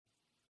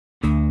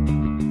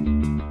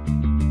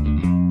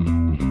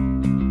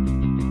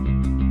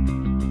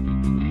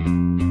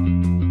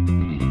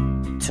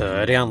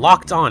Today on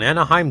Locked On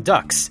Anaheim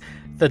Ducks,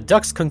 the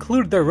Ducks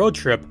conclude their road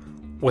trip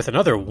with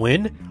another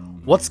win?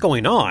 What's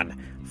going on?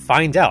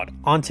 Find out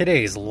on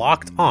today's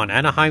Locked On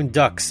Anaheim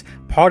Ducks,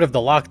 part of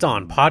the Locked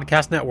On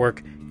Podcast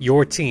Network,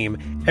 your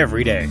team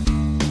every day.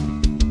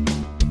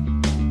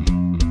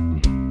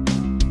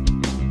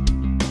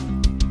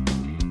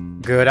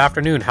 Good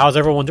afternoon. How's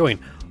everyone doing?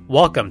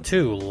 Welcome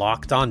to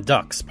Locked On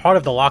Ducks, part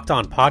of the Locked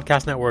On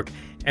Podcast Network,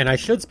 and I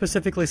should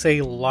specifically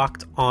say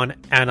Locked On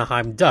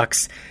Anaheim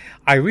Ducks.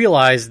 I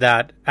realized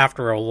that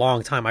after a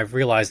long time, I've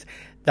realized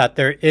that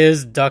there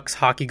is Ducks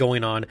hockey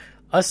going on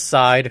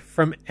aside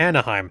from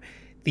Anaheim.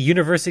 The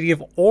University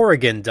of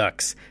Oregon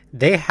Ducks,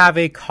 they have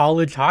a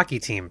college hockey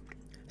team.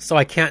 So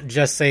I can't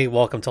just say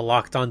welcome to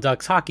Locked On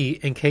Ducks hockey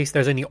in case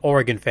there's any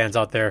Oregon fans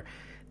out there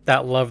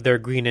that love their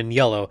green and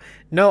yellow.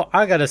 No,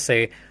 I gotta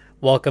say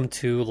welcome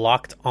to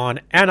Locked On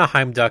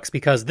Anaheim Ducks,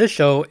 because this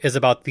show is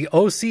about the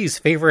OC's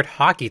favorite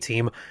hockey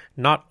team,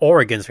 not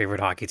Oregon's favorite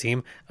hockey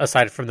team,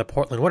 aside from the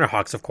Portland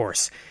Winterhawks, of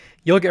course.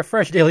 You'll get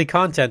fresh daily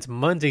content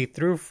Monday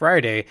through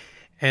Friday,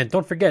 and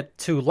don't forget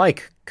to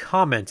like,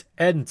 comment,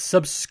 and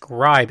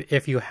subscribe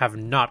if you have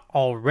not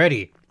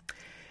already.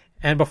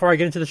 And before I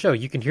get into the show,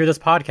 you can hear this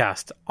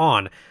podcast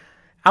on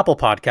Apple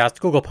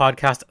Podcast, Google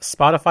Podcast,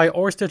 Spotify,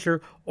 or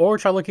Stitcher, or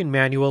try looking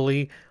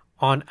manually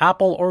on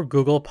Apple or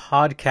Google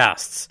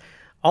Podcasts.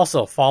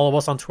 Also, follow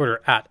us on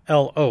Twitter at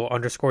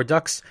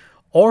LO_Ducks,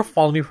 or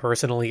follow me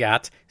personally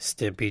at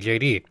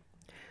StimpyJD.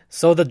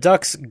 So the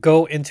Ducks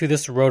go into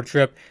this road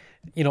trip,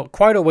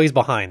 quite a ways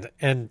behind,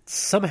 and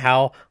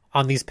somehow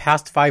on these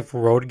past 5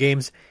 road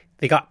games,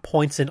 they got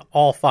points in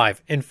all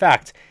 5. In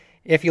fact,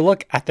 if you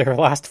look at their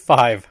last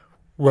 5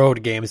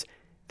 road games,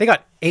 they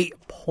got 8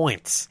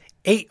 points.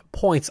 8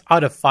 points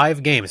out of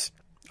 5 games.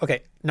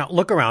 Okay, now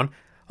look around.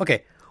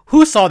 Okay,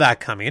 who saw that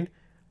coming?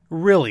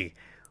 Really?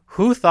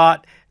 Who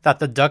thought that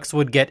the Ducks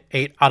would get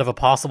 8 out of a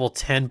possible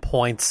 10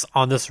 points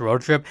on this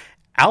road trip?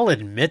 I'll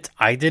admit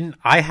I didn't.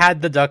 I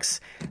had the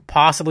Ducks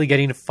possibly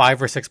getting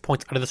 5 or 6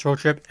 points out of this road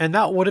trip, and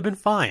that would have been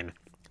fine.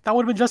 That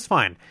would have been just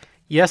fine.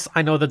 Yes,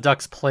 I know the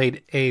Ducks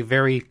played a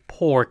very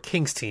poor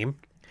Kings team.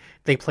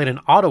 They played an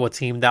Ottawa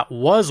team that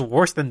was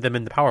worse than them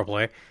in the power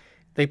play.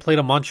 They played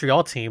a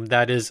Montreal team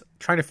that is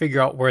trying to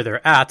figure out where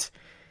they're at.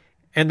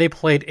 And they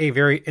played a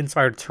very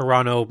inspired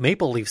Toronto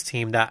Maple Leafs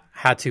team that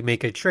had to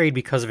make a trade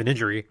because of an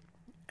injury.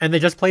 And they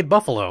just played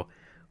Buffalo,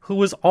 who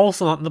was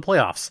also not in the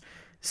playoffs.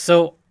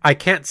 So I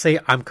can't say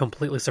I'm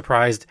completely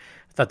surprised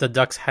that the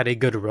Ducks had a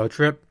good road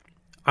trip.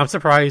 I'm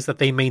surprised that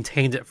they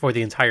maintained it for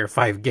the entire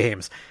 5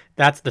 games.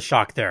 That's the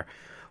shock there.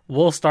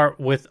 We'll start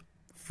with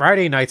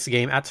Friday night's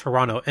game at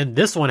Toronto, and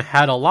this one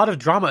had a lot of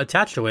drama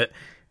attached to it,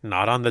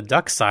 not on the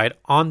Ducks side,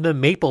 on the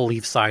Maple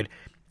Leaf side,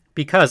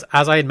 because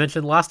as I had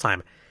mentioned last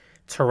time,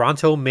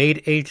 Toronto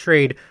made a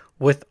trade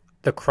with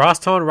the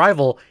crosstown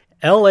rival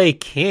LA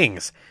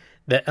Kings.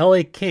 The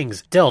LA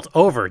Kings dealt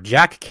over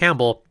Jack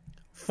Campbell,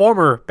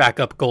 former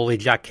backup goalie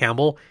Jack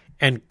Campbell,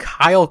 and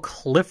Kyle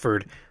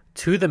Clifford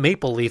to the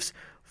Maple Leafs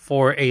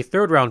for a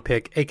 3rd round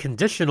pick, a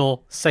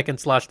conditional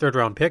 2nd/3rd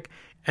round pick,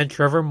 and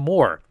Trevor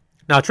Moore.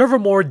 Now, Trevor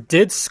Moore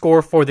did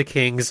score for the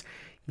Kings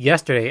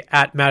yesterday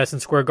at Madison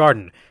Square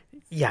Garden.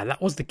 Yeah,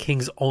 that was the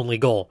Kings' only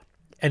goal.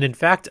 And in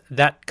fact,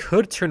 that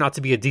could turn out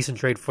to be a decent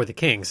trade for the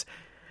Kings.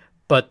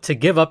 But to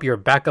give up your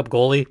backup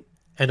goalie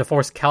and to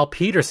force Cal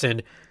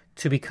Peterson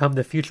to become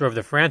the future of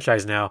the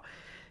franchise now,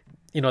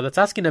 that's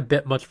asking a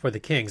bit much for the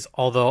Kings,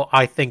 although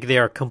I think they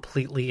are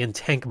completely in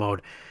tank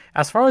mode.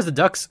 As far as the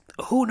Ducks,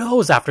 who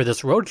knows after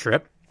this road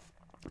trip?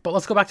 But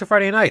let's go back to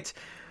Friday night.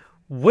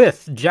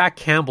 With Jack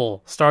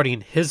Campbell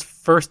starting his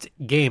first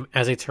game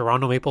as a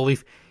Toronto Maple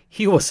Leaf,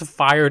 he was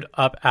fired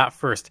up at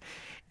first.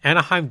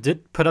 Anaheim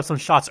did put up some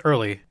shots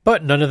early,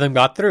 but none of them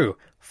got through.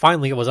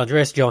 Finally, it was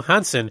Andreas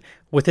Johansson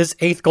with his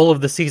 8th goal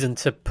of the season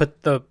to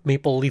put the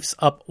Maple Leafs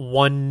up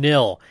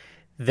 1-0.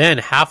 Then,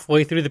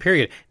 halfway through the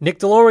period, Nick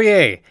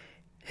Deslauriers,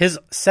 his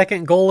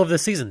 2nd goal of the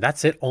season.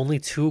 That's it, only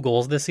 2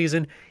 goals this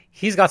season.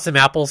 He's got some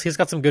apples, he's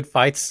got some good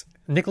fights.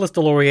 Nicolas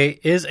Deslauriers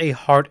is a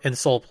heart and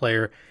soul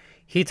player.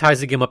 He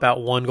ties the game up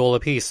at 1 goal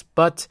apiece,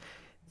 but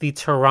the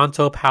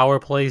Toronto power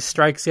play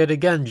strikes yet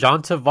again.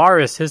 John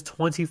Tavares, his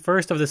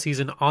 21st of the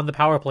season on the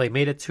power play,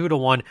 made it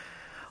 2-1.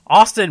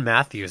 Austin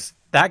Matthews,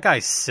 that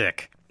guy's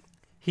sick.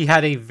 He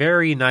had a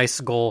very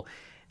nice goal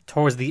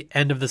towards the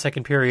end of the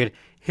 2nd period.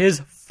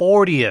 His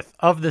 40th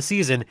of the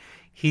season.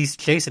 He's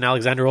chasing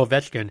Alexander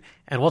Ovechkin,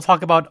 and we'll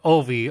talk about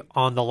Ovi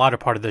on the latter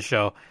part of the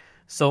show.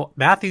 So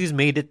Matthews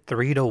made it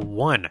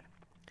 3-1.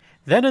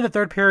 Then in the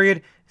 3rd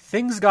period,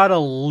 things got a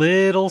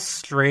little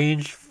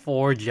strange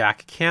for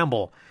Jack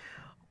Campbell.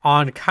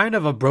 On kind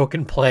of a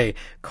broken play,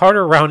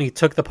 Carter Rowney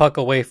took the puck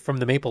away from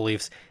the Maple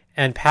Leafs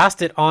and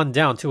passed it on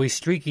down to a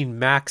streaking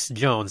Max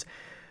Jones,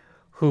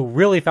 who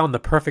really found the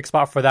perfect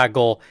spot for that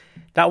goal.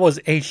 That was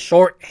a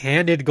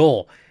short-handed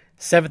goal.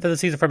 7th of the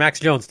season for Max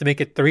Jones to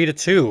make it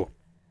 3-2.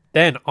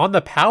 Then on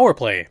the power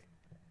play,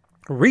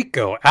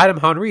 Adam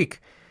Henrique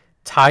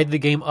tied the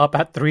game up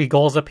at 3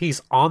 goals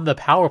apiece on the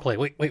power play.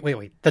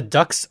 Wait. The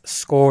Ducks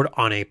scored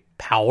on a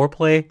power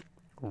play?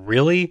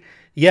 Really?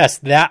 Yes,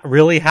 that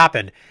really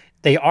happened.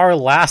 They are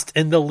last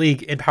in the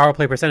league in power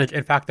play percentage.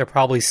 In fact, they're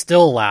probably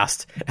still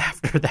last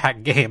after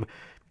that game.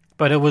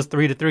 But it was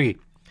 3-3.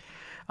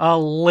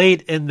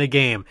 Late in the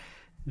game,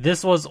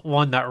 this was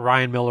one that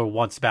Ryan Miller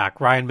wants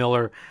back. Ryan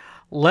Miller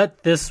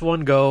let this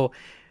one go.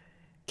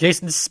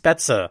 Jason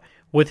Spezza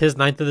with his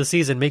 9th of the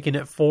season, making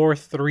it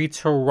 4-3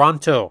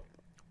 Toronto.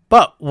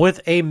 But with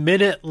a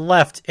minute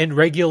left in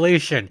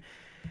regulation,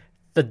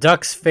 the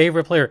Ducks'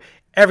 favorite player,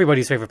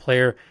 everybody's favorite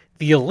player,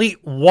 the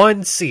Elite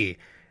 1C,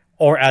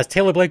 or as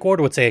Taylor Blake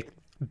Ward would say,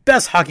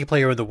 best hockey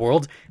player in the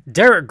world,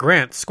 Derek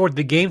Grant scored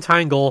the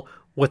game-tying goal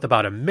with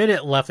about a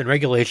minute left in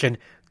regulation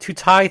to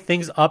tie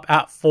things up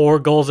at 4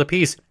 goals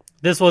apiece.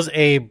 This was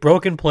a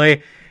broken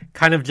play,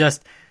 kind of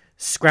just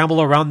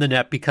scramble around the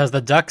net because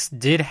the Ducks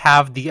did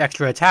have the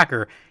extra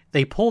attacker.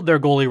 They pulled their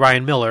goalie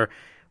Ryan Miller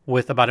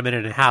with about a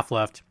minute and a half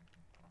left.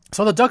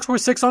 So the Ducks were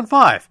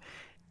 6-on-5.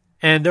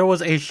 And there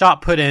was a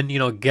shot put in,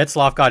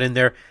 Getzlaf got in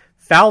there,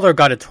 Fowler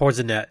got it towards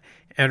the net,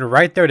 and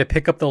right there to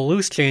pick up the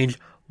loose change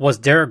was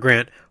Derek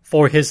Grant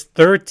for his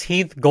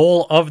 13th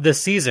goal of the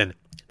season.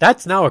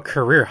 That's now a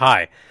career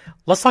high.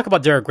 Let's talk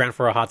about Derek Grant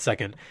for a hot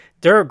second.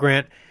 Derek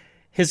Grant,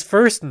 his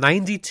first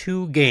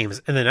 92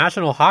 games in the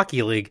National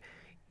Hockey League,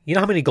 you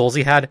know how many goals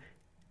he had?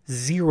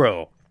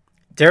 0.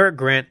 Derek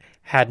Grant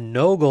had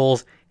no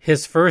goals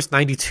his first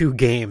 92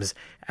 games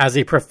as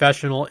a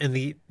professional in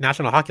the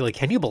National Hockey League.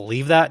 Can you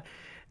believe that?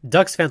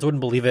 Ducks fans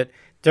wouldn't believe it.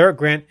 Derek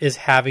Grant is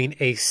having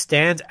a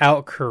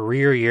standout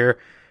career year.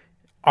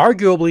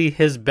 Arguably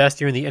his best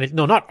year in the NHL.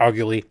 No, not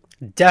arguably.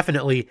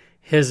 Definitely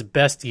his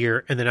best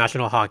year in the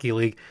National Hockey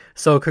League.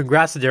 So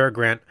congrats to Derek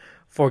Grant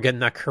for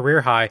getting that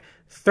career high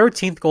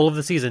 13th goal of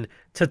the season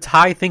to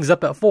tie things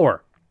up at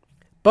 4.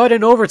 But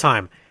in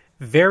overtime,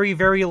 very,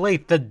 very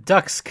late, the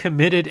Ducks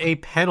committed a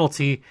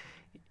penalty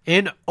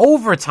in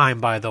overtime,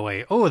 by the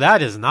way. Oh,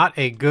 that is not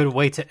a good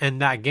way to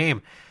end that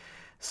game.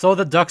 So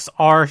the Ducks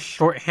are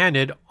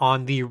shorthanded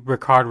on the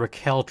Rickard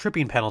Rakell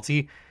tripping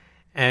penalty.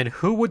 And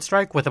who would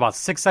strike with about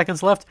 6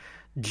 seconds left?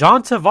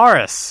 John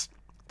Tavares.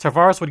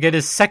 Tavares would get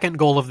his second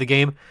goal of the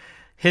game,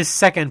 his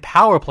second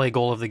power play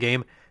goal of the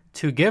game,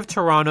 to give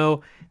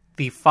Toronto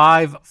the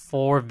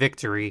 5-4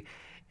 victory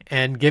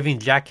and giving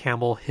Jack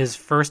Campbell his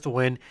first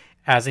win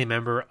as a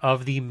member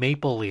of the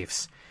Maple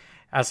Leafs.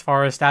 As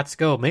far as stats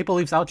go, Maple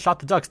Leafs outshot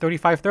the Ducks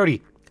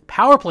 35-30.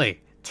 Power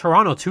play,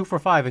 Toronto 2 for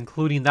 5,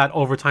 including that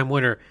overtime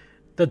winner.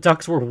 The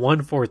Ducks were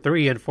 1 for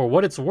 3, and for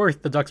what it's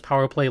worth, the Ducks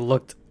power play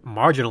looked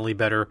marginally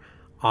better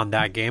on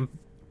that game,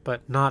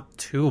 but not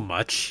too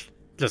much.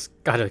 Just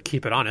gotta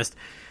keep it honest.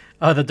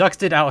 The Ducks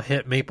did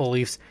out-hit Maple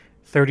Leafs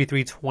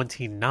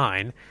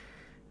 33-29.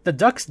 The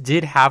Ducks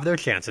did have their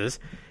chances.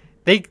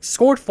 They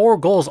scored 4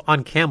 goals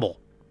on Campbell.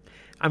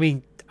 I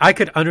mean, I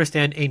could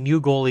understand a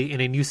new goalie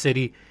in a new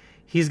city.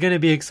 He's going to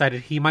be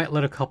excited. He might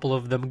let a couple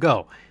of them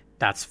go.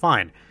 That's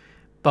fine.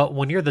 But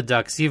when you're the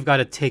Ducks, you've got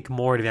to take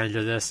more advantage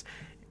of this.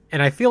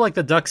 And I feel like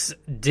the Ducks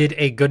did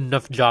a good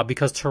enough job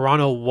because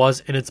Toronto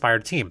was an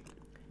inspired team.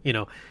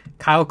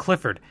 Kyle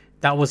Clifford,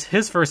 that was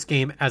his first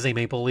game as a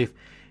Maple Leaf.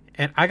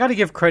 And I got to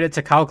give credit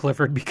to Kyle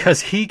Clifford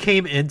because he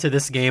came into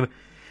this game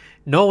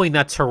knowing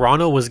that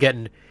Toronto was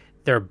getting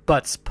their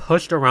butts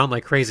pushed around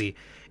like crazy.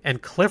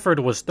 And Clifford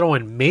was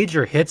throwing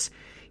major hits.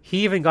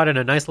 He even got in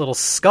a nice little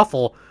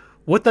scuffle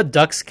with the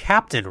Ducks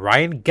captain,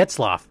 Ryan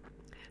Getzlaf.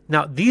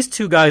 Now, these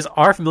two guys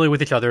are familiar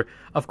with each other.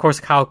 Of course,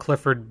 Kyle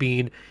Clifford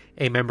being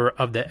a member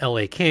of the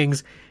LA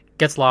Kings,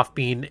 Getzlaf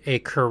being a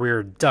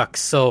career Duck.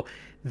 So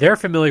they're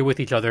familiar with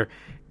each other.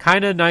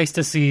 Kind of nice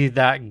to see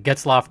that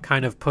Getzlaf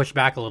kind of push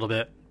back a little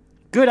bit.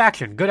 Good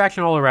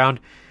action all around.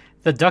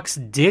 The Ducks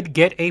did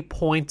get a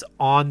point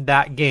on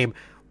that game,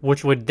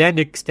 which would then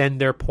extend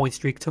their point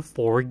streak to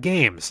 4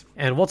 games.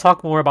 And we'll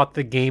talk more about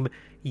the game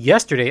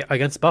yesterday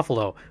against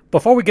Buffalo.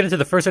 Before we get into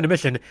the first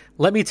intermission,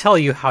 let me tell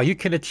you how you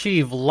can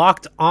achieve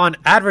Locked On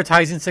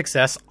advertising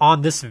success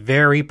on this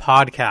very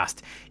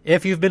podcast.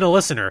 If you've been a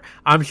listener,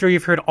 I'm sure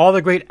you've heard all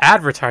the great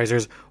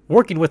advertisers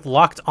working with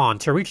Locked On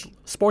to reach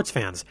sports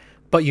fans.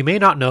 But you may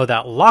not know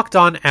that Locked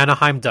On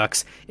Anaheim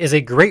Ducks is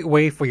a great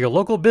way for your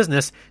local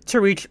business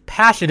to reach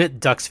passionate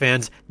Ducks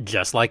fans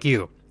just like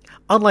you.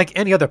 Unlike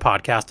any other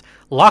podcast,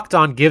 Locked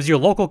On gives your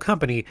local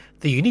company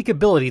the unique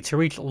ability to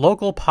reach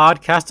local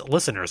podcast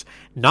listeners,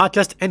 not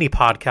just any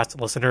podcast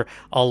listener,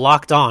 a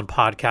Locked On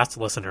podcast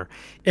listener.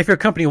 If your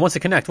company wants to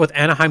connect with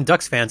Anaheim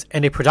Ducks fans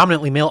and a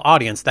predominantly male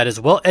audience that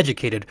is well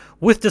educated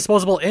with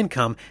disposable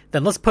income,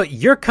 then let's put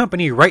your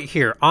company right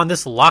here on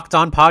this Locked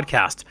On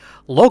podcast.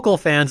 Local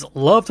fans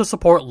love to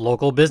support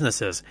local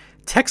businesses.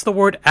 Text the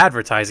word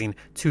advertising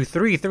to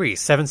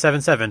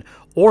 33777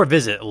 or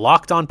visit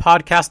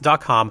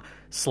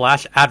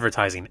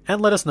lockedonpodcast.com/advertising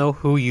and let us know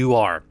who you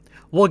are.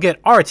 We'll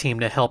get our team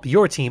to help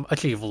your team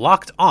achieve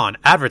Locked On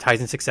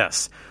advertising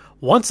success.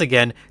 Once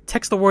again,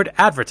 text the word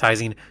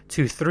advertising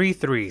to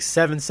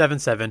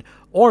 33777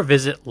 or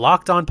visit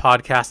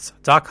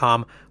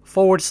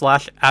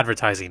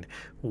lockedonpodcasts.com/advertising.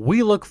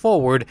 We look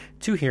forward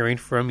to hearing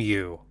from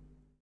you.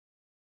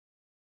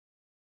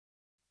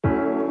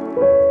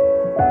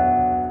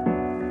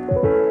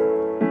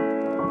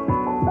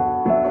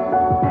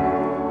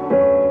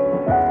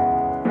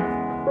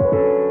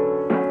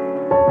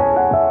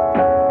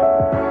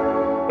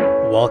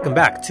 Welcome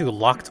back to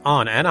Locked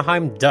On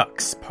Anaheim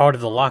Ducks, part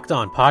of the Locked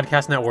On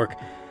Podcast Network.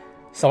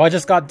 So I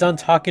just got done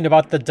talking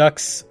about the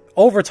Ducks'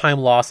 overtime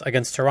loss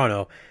against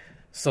Toronto.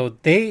 So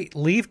they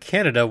leave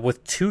Canada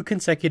with 2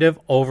 consecutive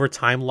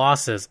overtime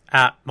losses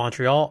at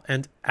Montreal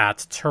and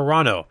at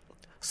Toronto.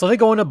 So they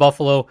go into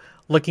Buffalo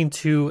looking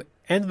to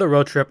end the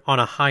road trip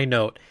on a high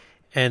note,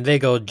 and they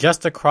go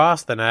just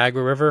across the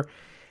Niagara River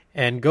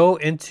and go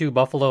into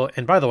Buffalo.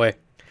 And by the way,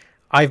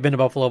 I've been to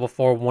Buffalo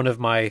before, one of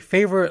my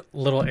favorite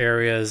little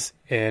areas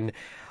in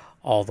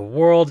all the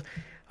world.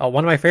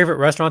 One of my favorite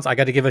restaurants, I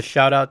got to give a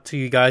shout out to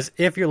you guys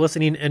if you're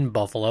listening in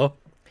Buffalo.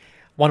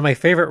 One of my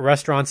favorite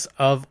restaurants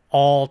of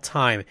all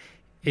time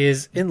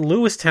is in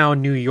Lewistown,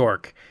 New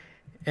York.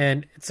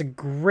 And it's a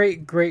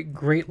great, great,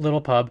 great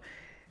little pub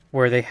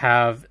where they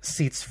have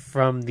seats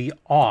from the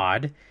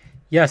odd.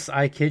 Yes,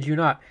 I kid you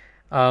not.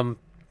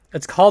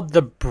 It's called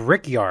the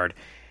Brickyard.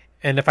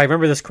 And if I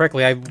remember this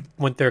correctly, I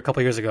went there a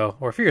couple years ago,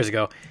 or a few years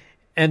ago.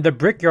 And the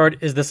Brickyard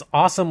is this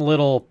awesome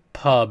little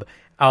pub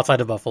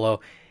outside of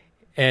Buffalo.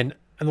 And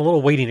in the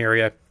little waiting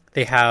area,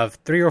 they have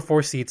 3 or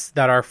 4 seats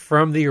that are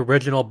from the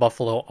original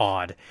Buffalo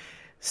Odd.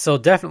 So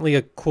definitely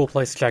a cool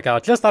place to check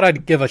out. Just thought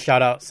I'd give a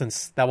shout out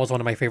since that was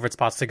one of my favorite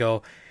spots to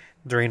go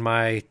during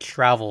my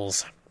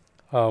travels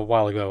a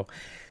while ago.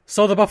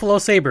 So the Buffalo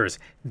Sabres,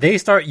 they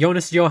start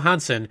Jonas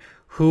Johansson,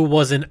 who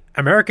was an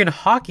American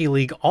Hockey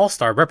League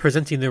All-Star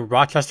representing the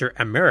Rochester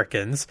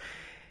Americans.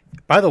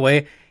 By the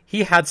way,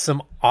 he had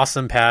some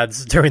awesome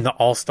pads during the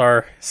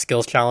All-Star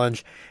Skills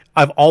Challenge.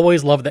 I've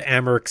always loved the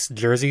Amerks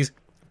jerseys,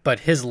 but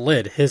his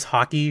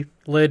hockey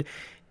lid,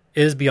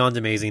 is beyond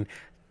amazing.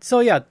 So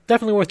yeah,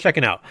 definitely worth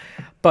checking out.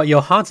 But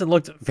Johansson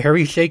looked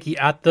very shaky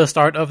at the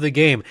start of the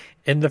game.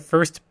 In the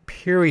first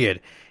period,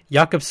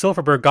 Jakob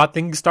Silfverberg got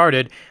things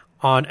started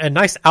on a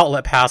nice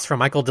outlet pass from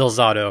Michael Del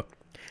Zotto.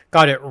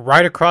 Got it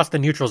right across the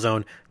neutral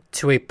zone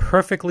to a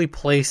perfectly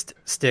placed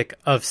stick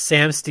of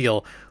Sam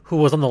Steele, who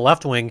was on the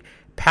left wing,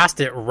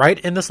 passed it right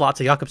in the slot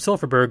to Jakob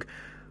Silfverberg,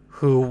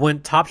 who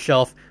went top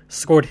shelf,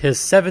 scored his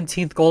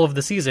 17th goal of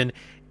the season,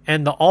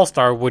 and the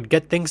All-Star would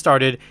get things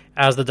started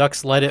as the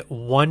Ducks led it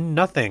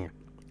 1-0.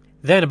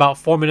 Then about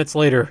 4 minutes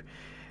later,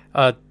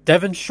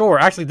 Devin Shore,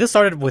 actually this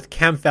started with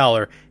Cam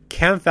Fowler.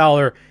 Cam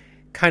Fowler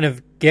kind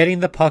of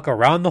getting the puck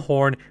around the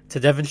horn to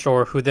Devin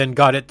Shore, who then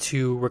got it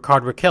to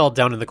Ricard Raquel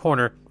down in the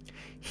corner.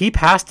 He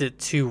passed it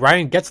to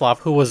Ryan Getzlaf,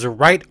 who was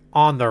right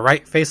on the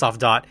right faceoff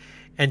dot,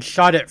 and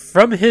shot it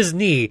from his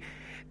knee,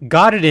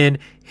 got it in,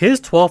 his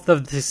 12th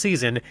of the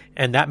season,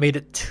 and that made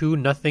it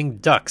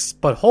 2-0 Ducks.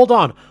 But hold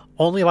on,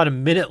 only about a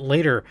minute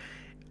later,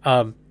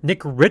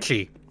 Nick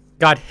Ritchie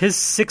got his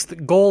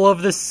 6th goal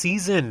of the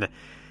season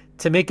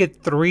to make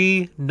it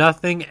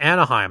 3-0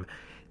 Anaheim.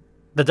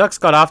 The Ducks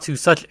got off to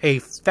such a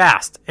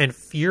fast and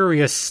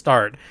furious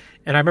start,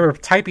 and I remember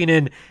typing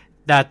in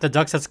that the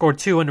Ducks had scored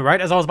 2, and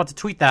right as I was about to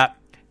tweet that,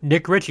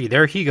 Nick Ritchie,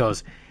 there he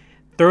goes.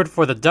 3rd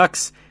for the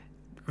Ducks.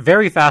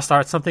 Very fast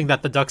start, something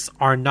that the Ducks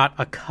are not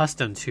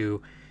accustomed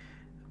to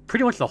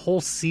pretty much the whole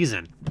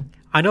season.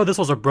 I know this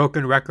was a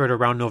broken record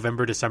around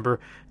November, December,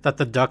 that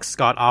the Ducks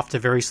got off to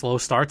very slow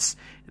starts.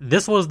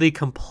 This was the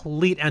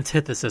complete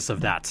antithesis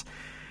of that.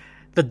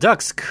 The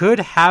Ducks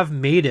could have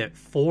made it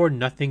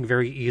 4-0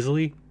 very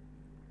easily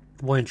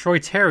when Troy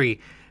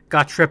Terry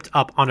got tripped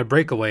up on a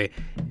breakaway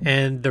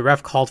and the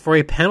ref called for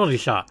a penalty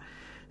shot.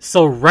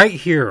 So right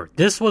here,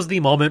 this was the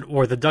moment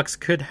where the Ducks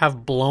could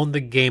have blown the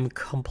game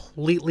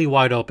completely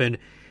wide open,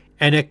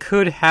 and it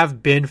could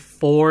have been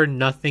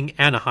 4-0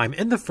 Anaheim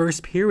in the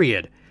first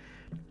period.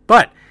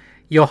 But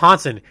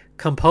Johansson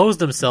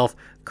composed himself,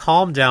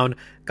 calmed down,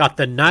 got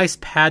the nice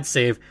pad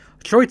save.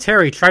 Troy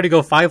Terry tried to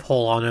go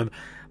 5-hole on him,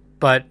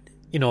 but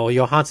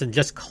Johansson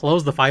just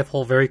closed the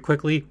 5-hole very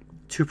quickly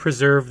to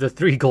preserve the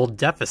 3-goal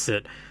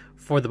deficit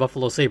for the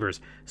Buffalo Sabres.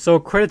 So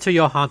credit to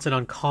Johansson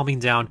on calming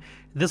down.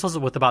 This was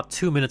with about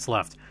 2 minutes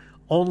left.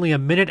 Only a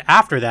minute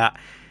after that,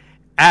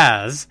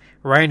 as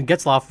Ryan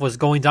Getzlaf was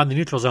going down the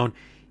neutral zone,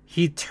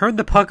 he turned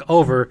the puck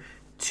over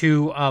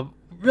to,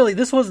 really,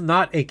 this was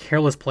not a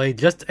careless play,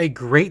 just a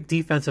great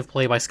defensive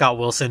play by Scott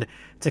Wilson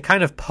to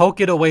kind of poke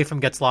it away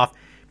from Getzlaf.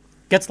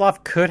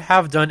 Getzlaf could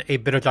have done a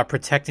better job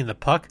protecting the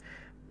puck,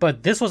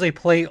 but this was a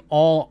play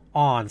all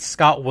on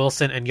Scott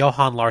Wilson and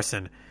Johan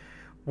Larsson,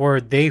 where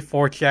they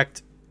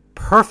forechecked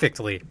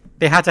perfectly.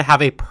 They had to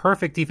have a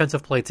perfect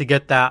defensive play to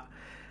get that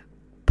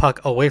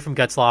puck away from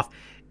Getzlaf,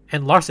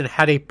 and Larsson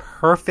had a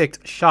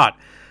perfect shot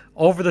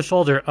over the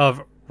shoulder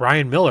of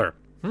Ryan Miller.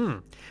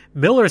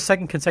 Miller's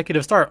 2nd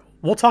consecutive start.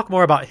 We'll talk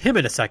more about him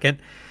in a second.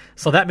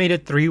 So that made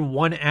it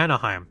 3-1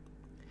 Anaheim.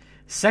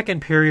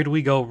 Second period,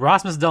 we go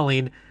Rasmus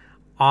Dahlin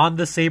on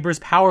the Sabres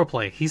power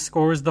play. He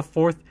scores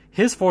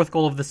his 4th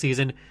goal of the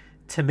season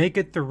to make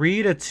it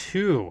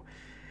 3-2.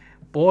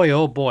 Boy,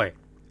 oh boy.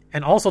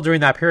 And also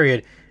during that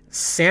period,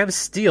 Sam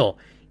Steele,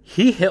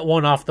 he hit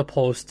one off the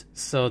post,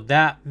 so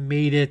that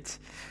made it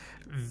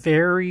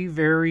very,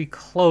 very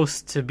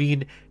close to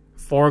being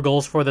 4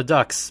 goals for the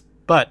Ducks.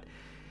 But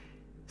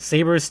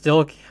Sabres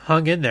still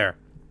hung in there.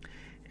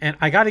 And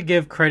I got to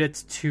give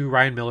credit to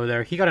Ryan Miller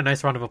there. He got a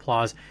nice round of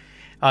applause.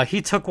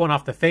 He took one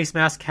off the face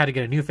mask, had to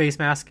get a new face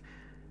mask.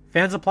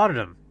 Fans applauded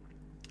him.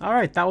 All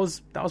right, that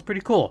was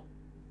pretty cool.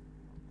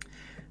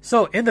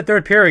 So in the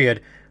third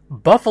period,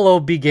 Buffalo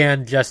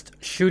began just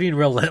shooting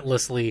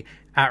relentlessly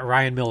at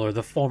Ryan Miller,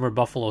 the former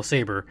Buffalo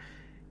Sabre.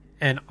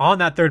 And on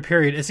that third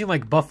period, it seemed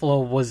like Buffalo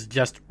was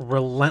just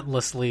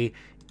relentlessly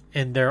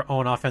in their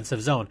own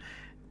offensive zone.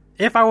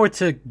 If I were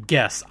to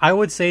guess, I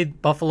would say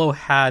Buffalo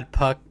had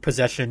puck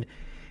possession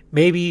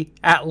maybe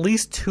at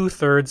least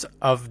 2/3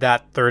 of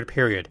that third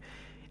period.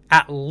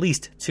 At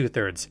least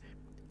 2/3.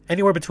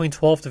 Anywhere between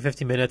 12 to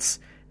 15 minutes,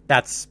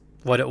 that's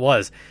what it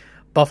was.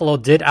 Buffalo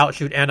did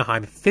outshoot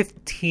Anaheim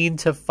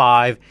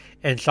 15-5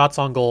 in shots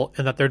on goal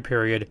in the third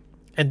period,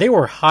 and they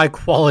were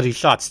high-quality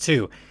shots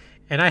too.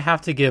 And I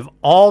have to give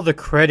all the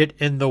credit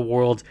in the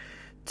world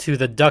to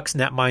the Ducks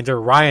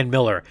netminder Ryan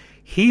Miller.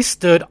 He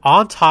stood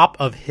on top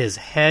of his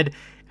head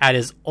at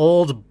his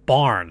old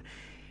barn.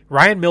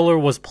 Ryan Miller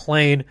was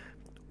playing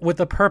with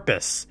a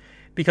purpose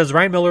because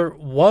Ryan Miller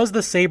was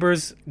the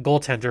Sabres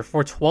goaltender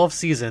for 12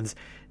 seasons.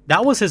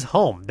 That was his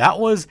home. That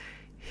was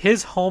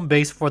his home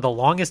base for the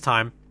longest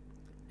time.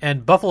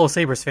 And Buffalo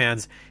Sabres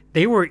fans,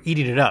 they were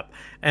eating it up.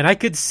 And I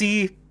could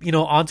see,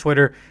 on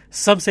Twitter,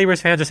 some Sabres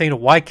fans are saying,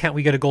 why can't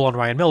we get a goal on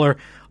Ryan Miller?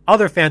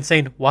 Other fans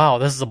saying, wow,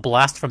 this is a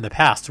blast from the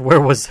past.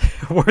 Where's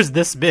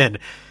this been?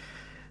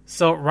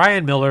 So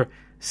Ryan Miller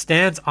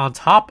stands on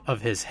top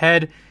of his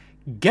head,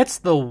 gets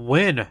the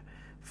win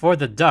for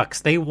the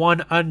Ducks. They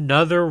won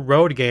another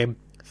road game,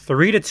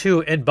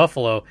 3-2 in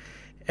Buffalo.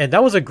 And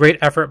that was a great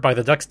effort by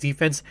the Ducks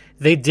defense.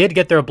 They did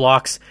get their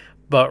blocks,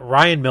 but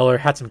Ryan Miller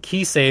had some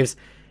key saves,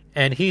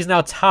 and he's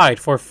now tied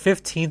for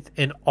 15th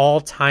in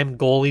all-time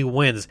goalie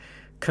wins.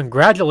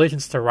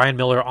 Congratulations to Ryan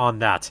Miller on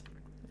that.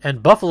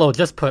 And Buffalo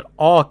just put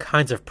all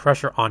kinds of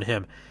pressure on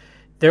him.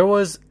 There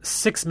was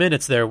 6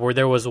 minutes there where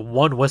there was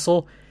one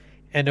whistle,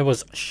 and it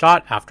was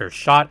shot after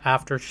shot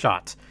after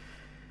shot.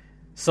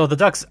 So the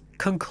Ducks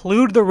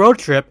conclude the road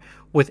trip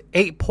with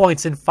 8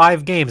 points in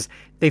 5 games.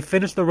 They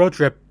finished the road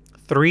trip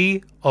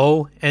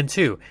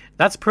 3-0-2.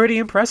 That's pretty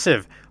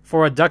impressive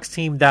for a Ducks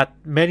team that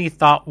many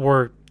thought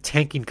were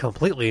tanking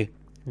completely.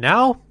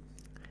 Now,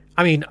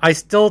 I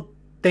still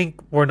think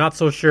we're not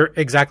so sure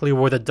exactly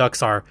where the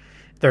Ducks are.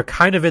 They're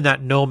kind of in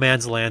that no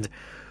man's land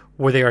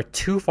where they are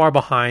too far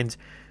behind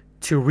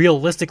to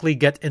realistically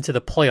get into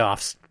the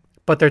playoffs,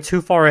 but they're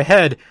too far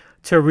ahead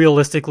to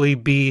realistically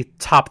be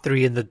top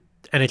 3 in the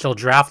NHL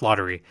draft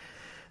lottery.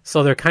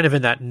 So they're kind of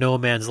in that no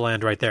man's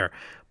land right there.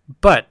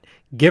 But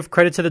give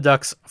credit to the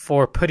Ducks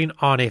for putting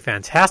on a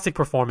fantastic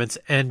performance,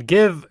 and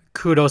give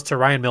kudos to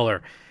Ryan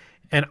Miller.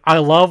 And I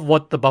love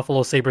what the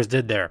Buffalo Sabres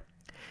did there.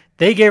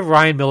 They gave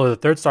Ryan Miller the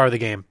third star of the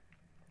game.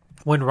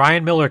 When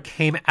Ryan Miller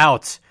came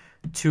out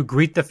to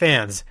greet the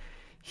fans,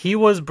 he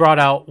was brought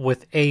out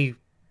with a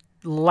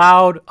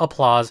loud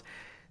applause,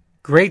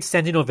 great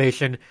standing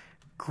ovation,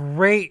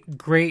 great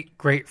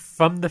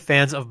from the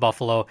fans of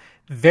Buffalo.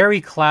 Very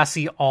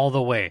classy all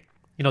the way.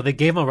 They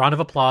gave him a round of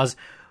applause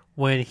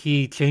when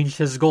he changed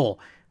his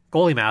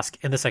goalie mask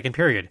in the second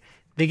period.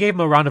 They gave him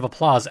a round of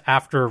applause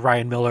after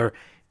Ryan Miller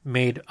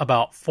made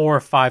about 4 or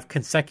 5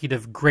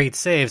 consecutive great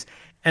saves,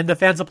 and the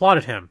fans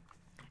applauded him.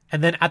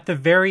 And then at the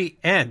very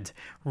end,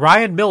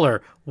 Ryan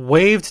Miller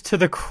waved to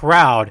the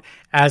crowd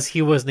as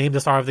he was named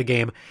the star of the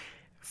game.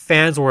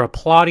 Fans were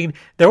applauding.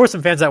 There were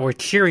some fans that were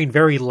cheering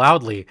very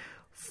loudly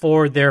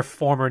for their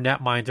former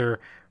netminder,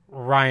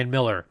 Ryan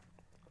Miller.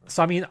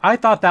 So, I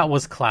thought that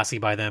was classy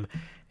by them,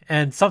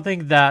 and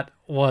something that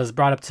was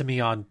brought up to me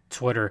on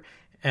Twitter,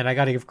 and I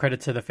got to give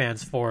credit to the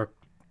fans for,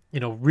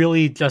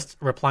 really just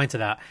replying to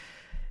that.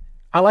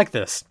 I like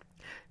this.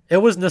 It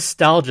was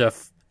nostalgia.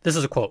 This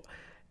is a quote.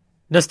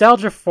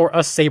 Nostalgia for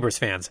us Sabres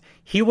fans.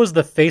 He was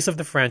the face of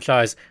the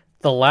franchise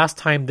the last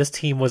time this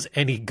team was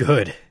any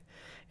good.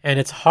 And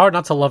it's hard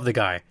not to love the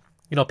guy.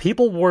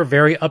 People were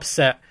very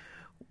upset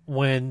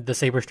when the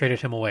Sabres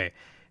traded him away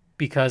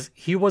because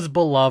he was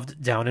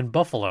beloved down in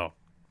Buffalo.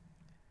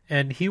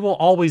 And he will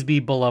always be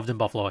beloved in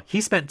Buffalo.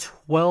 He spent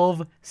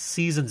 12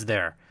 seasons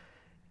there,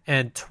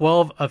 and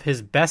 12 of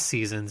his best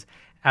seasons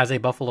as a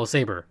Buffalo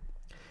Sabre.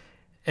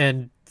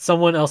 And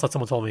someone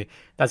told me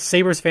that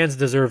Sabres fans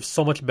deserve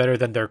so much better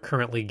than they're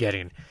currently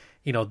getting.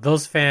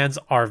 Those fans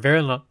are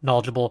very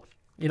knowledgeable.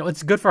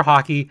 It's good for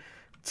hockey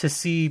to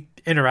see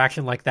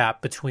interaction like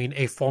that between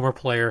a former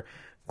player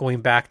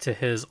going back to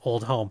his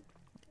old home.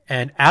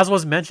 And as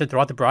was mentioned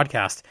throughout the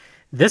broadcast,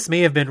 this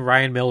may have been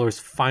Ryan Miller's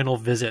final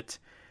visit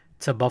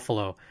to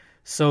Buffalo.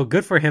 So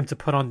good for him to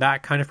put on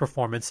that kind of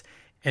performance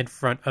in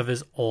front of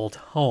his old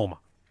home.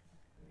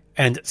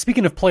 And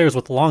speaking of players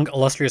with long,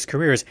 illustrious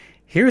careers,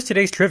 here's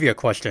today's trivia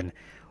question.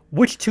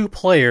 Which 2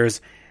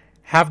 players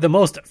have the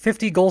most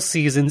 50-goal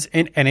seasons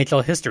in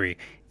NHL history?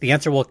 The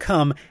answer will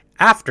come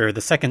after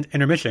the second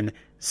intermission.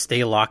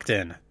 Stay locked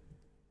in.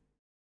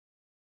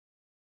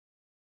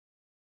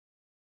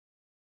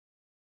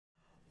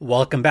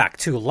 Welcome back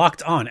to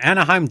Locked On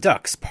Anaheim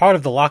Ducks, part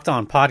of the Locked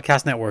On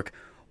Podcast Network.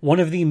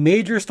 One of the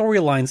major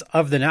storylines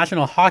of the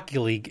National Hockey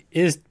League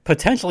is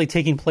potentially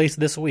taking place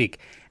this week,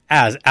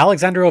 as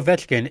Alexander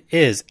Ovechkin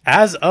is,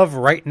 as of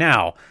right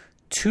now,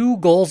 2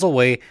 goals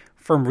away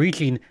from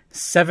reaching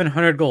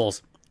 700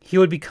 goals. He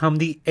would become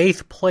the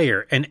 8th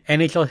player in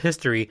NHL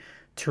history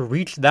to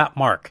reach that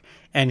mark.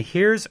 And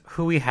here's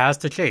who he has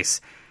to chase.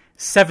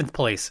 7th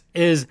place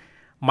is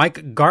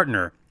Mike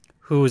Gartner,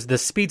 who is the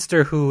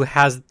speedster who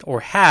has or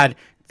had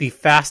the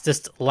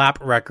fastest lap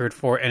record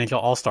for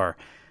NHL All-Star.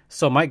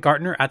 So Mike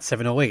Gartner at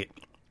 708.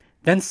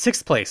 Then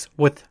 6th place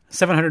with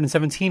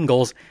 717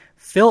 goals,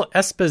 Phil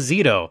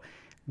Esposito.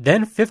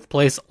 Then 5th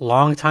place,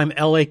 longtime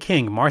LA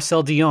King,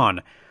 Marcel Dionne.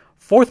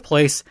 4th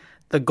place,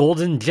 the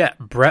Golden Jet,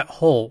 Brett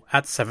Hull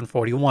at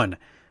 741.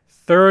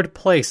 3rd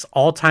place,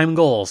 all-time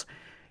goals,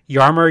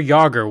 Jaromir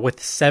Jagr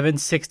with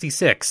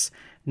 766.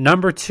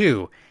 Number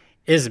 2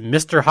 is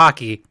Mr.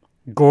 Hockey,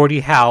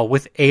 Gordie Howe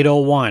with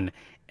 801.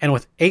 And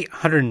with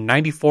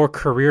 894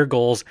 career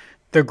goals,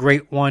 the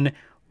great one,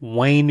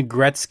 Wayne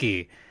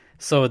Gretzky.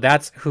 So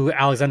that's who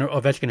Alexander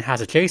Ovechkin has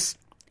to chase.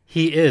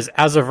 He is,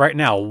 as of right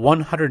now,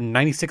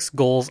 196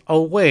 goals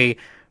away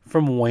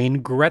from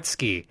Wayne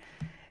Gretzky.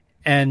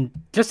 And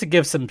just to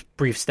give some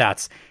brief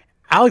stats,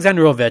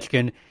 Alexander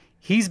Ovechkin,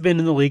 he's been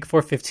in the league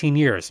for 15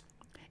 years.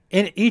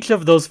 In each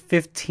of those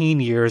 15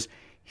 years,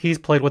 he's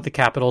played with the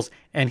Capitals,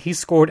 and he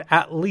scored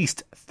at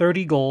least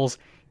 30 goals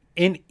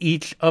in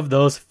each of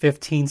those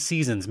 15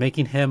 seasons,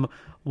 making him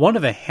one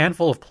of a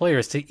handful of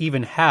players to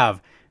even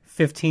have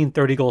 15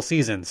 30-goal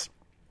seasons.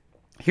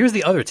 Here's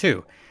the other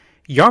two.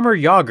 Jaromir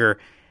Jagr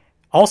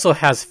also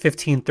has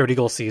 15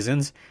 30-goal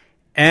seasons,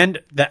 and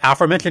the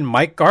aforementioned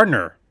Mike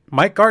Gartner.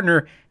 Mike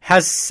Gartner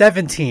has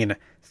 17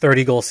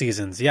 30-goal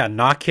seasons. Yeah,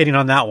 not kidding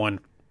on that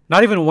one.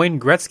 Not even Wayne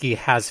Gretzky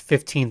has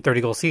 15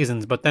 30-goal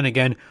seasons, but then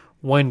again,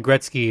 Wayne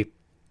Gretzky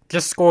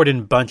just scored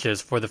in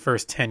bunches for the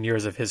first 10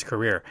 years of his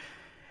career.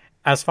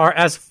 As far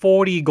as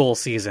 40-goal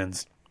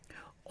seasons,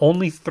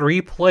 only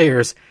 3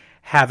 players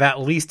have at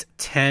least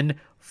 10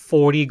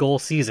 40-goal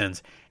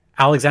seasons.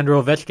 Alexander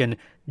Ovechkin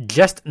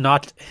just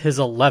notched his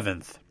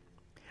 11th.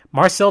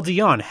 Marcel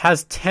Dionne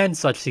has 10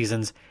 such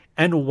seasons,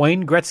 and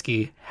Wayne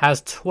Gretzky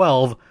has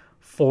 12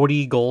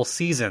 40-goal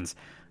seasons.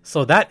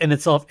 So that in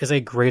itself is a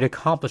great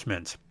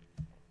accomplishment.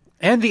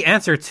 And the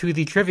answer to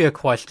the trivia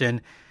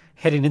question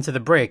heading into the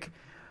break,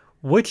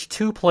 which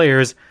 2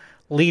 players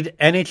lead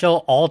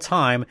NHL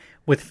all-time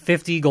with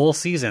 50-goal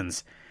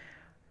seasons?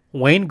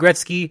 Wayne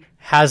Gretzky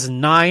has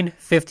 9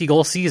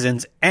 50-goal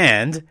seasons,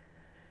 and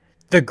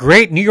the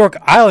great New York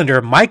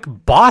Islander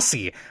Mike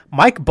Bossy.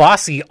 Mike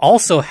Bossy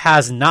also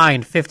has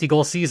 9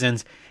 50-goal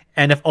seasons,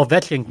 and if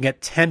Ovechkin can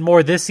get 10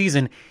 more this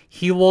season,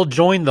 he will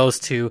join those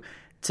two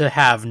to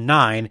have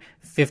 9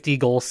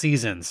 50-goal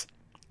seasons.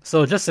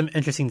 So just some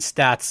interesting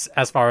stats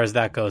as far as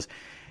that goes.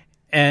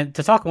 And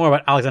to talk more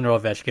about Alexander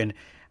Ovechkin,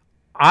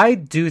 I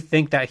do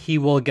think that he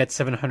will get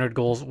 700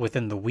 goals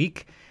within the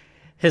week.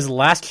 His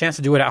last chance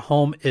to do it at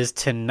home is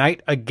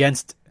tonight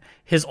against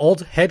his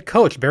old head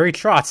coach, Barry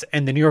Trotz,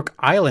 and the New York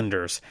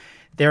Islanders.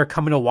 They're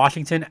coming to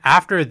Washington.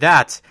 After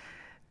that,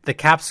 the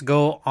Caps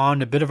go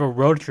on a bit of a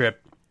road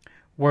trip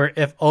where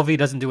if Ovi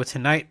doesn't do it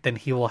tonight, then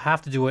he will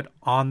have to do it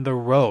on the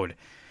road.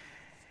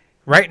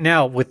 Right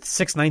now, with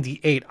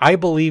 698, I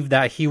believe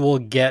that he will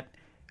get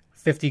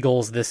 50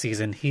 goals this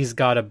season. He's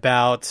got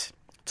about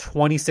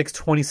 26,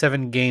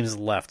 27 games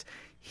left.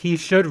 He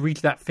should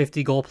reach that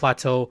 50-goal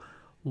plateau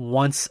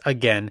once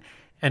again.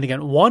 And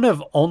again, one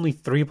of only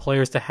 3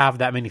 players to have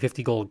that many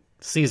 50-goal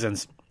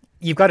seasons.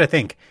 You've got to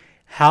think,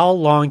 how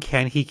long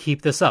can he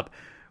keep this up?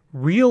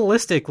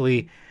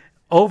 Realistically,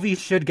 Ovi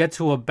should get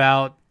to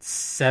about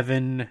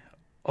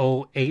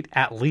 708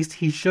 at least.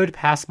 He should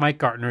pass Mike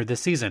Gartner this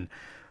season.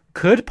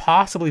 Could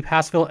possibly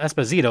pass Phil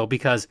Esposito,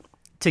 because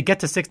to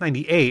get to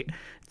 698,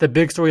 the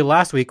big story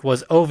last week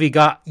was Ovi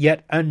got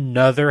yet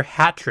another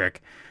hat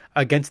trick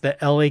against the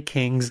LA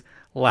Kings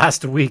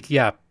last week.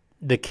 Yeah,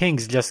 the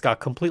Kings just got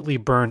completely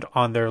burned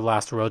on their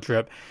last road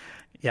trip.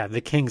 Yeah,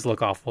 the Kings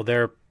look awful.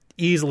 They're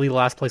easily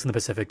last place in the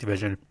Pacific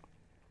Division.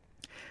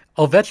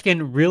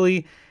 Ovechkin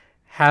really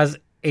has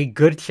a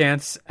good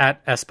chance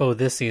at Espo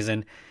this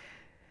season.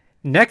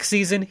 Next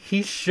season,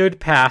 he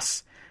should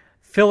pass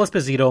Phil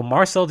Esposito,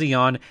 Marcel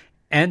Dionne,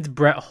 and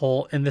Brett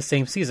Hull in the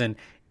same season,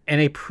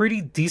 and a pretty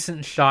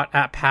decent shot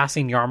at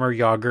passing Jaromir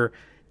Jagr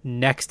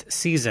next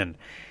season.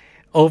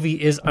 Ovi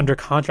is under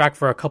contract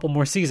for a couple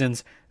more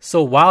seasons,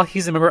 so while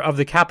he's a member of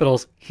the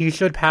Capitals, he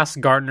should pass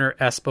Gartner,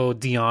 Espo,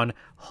 Dionne,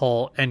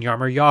 Hull, and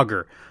Jaromir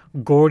Jagr.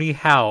 Gordie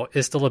Howe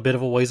is still a bit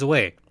of a ways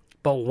away,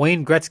 but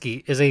Wayne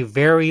Gretzky is a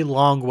very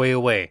long way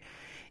away.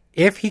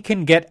 If he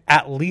can get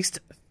at least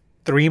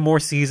 3 more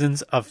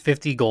seasons of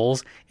 50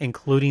 goals,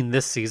 including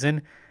this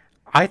season,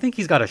 I think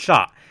he's got a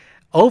shot.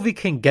 Ovi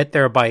can get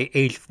there by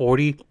age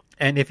 40,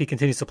 and if he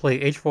continues to play,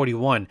 age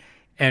 41.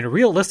 And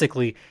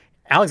realistically,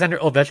 Alexander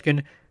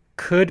Ovechkin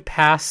could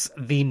pass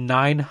the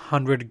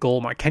 900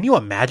 goal mark. Can you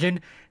imagine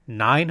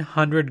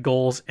 900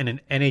 goals in an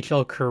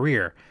NHL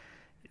career?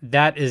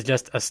 That is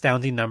just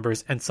astounding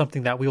numbers, and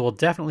something that we will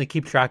definitely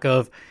keep track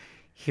of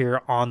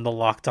here on the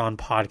Locked On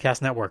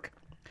Podcast Network.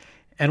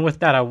 And with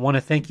that, I want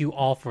to thank you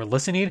all for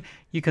listening.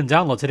 You can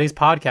download today's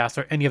podcast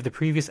or any of the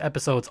previous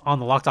episodes on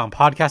the Locked On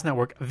Podcast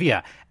Network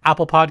via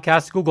Apple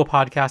Podcasts, Google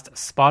Podcasts,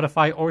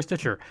 Spotify, or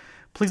Stitcher.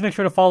 Please make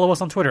sure to follow us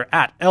on Twitter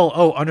at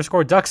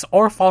LO_Ducks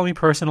or follow me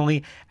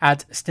personally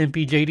at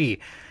StimpyJD.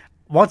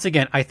 Once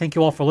again, I thank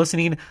you all for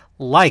listening.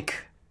 Like,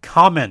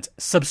 comment,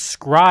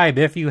 subscribe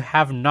if you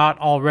have not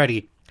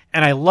already.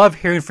 And I love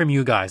hearing from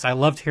you guys. I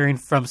loved hearing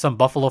from some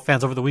Buffalo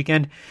fans over the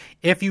weekend.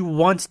 If you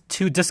want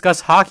to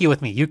discuss hockey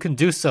with me, you can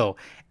do so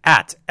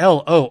at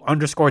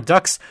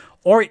LO_Ducks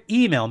or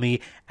email me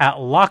at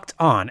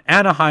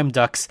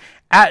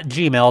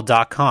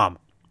lockedonanaheimducks@gmail.com.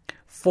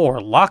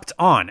 For Locked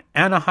On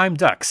Anaheim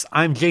Ducks,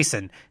 I'm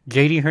Jason,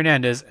 JD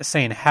Hernandez,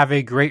 saying have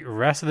a great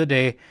rest of the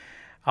day.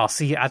 I'll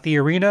see you at the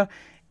arena,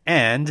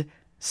 and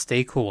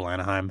stay cool,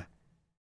 Anaheim.